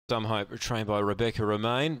Dumb Hope, trained by Rebecca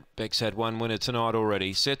Romain. Beck's had one winner tonight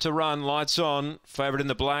already. Set to run, lights on. Favourite in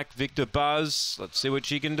the black, Victor Buzz. Let's see what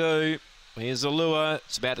she can do. Here's the lure.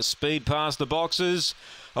 It's about to speed past the boxes.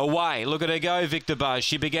 Away. Look at her go, Victor Buzz.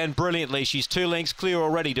 She began brilliantly. She's 2 lengths clear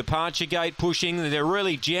already. Departure Gate pushing. They're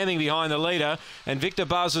really jamming behind the leader. And Victor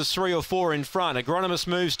Buzz is 3 or 4 in front. Agronomist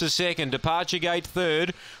moves to second. Departure Gate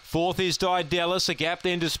third. Fourth is Didalis. A gap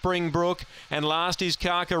then to Springbrook. And last is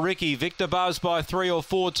Kakariki. Victor Buzz by 3 or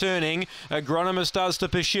 4 turning. Agronomist does to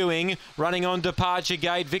pursuing. Running on Departure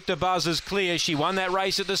Gate. Victor Buzz is clear. She won that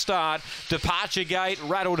race at the start. Departure Gate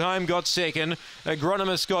rattled home, got second.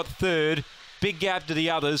 Agronomist got third. Big gap to the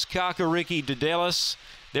others. Kakariki, Didalis,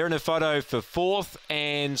 they're in a photo for fourth,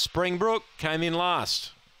 and Springbrook came in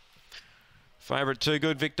last. Favourite too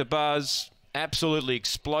good, Victor Buzz, absolutely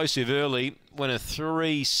explosive early. Went a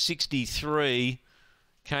 3.63,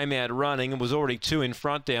 came out running and was already 2 in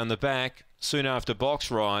front down the back soon after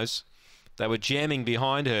box rise. They were jamming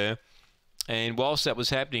behind her, and whilst that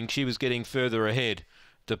was happening, she was getting further ahead.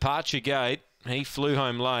 Departure Gate, he flew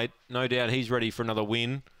home late. No doubt he's ready for another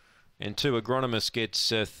win. And 2, Agronomist gets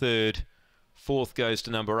third. Fourth goes to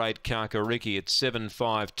number 8, Kakariki at 7,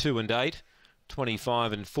 5, 2 and 8.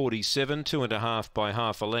 25 and 47, 2.5 by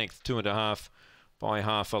half a length. 2.5 by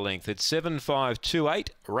half a length. It's 7, 5, 2, 8.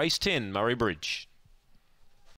 Race 10, Murray-Bridge.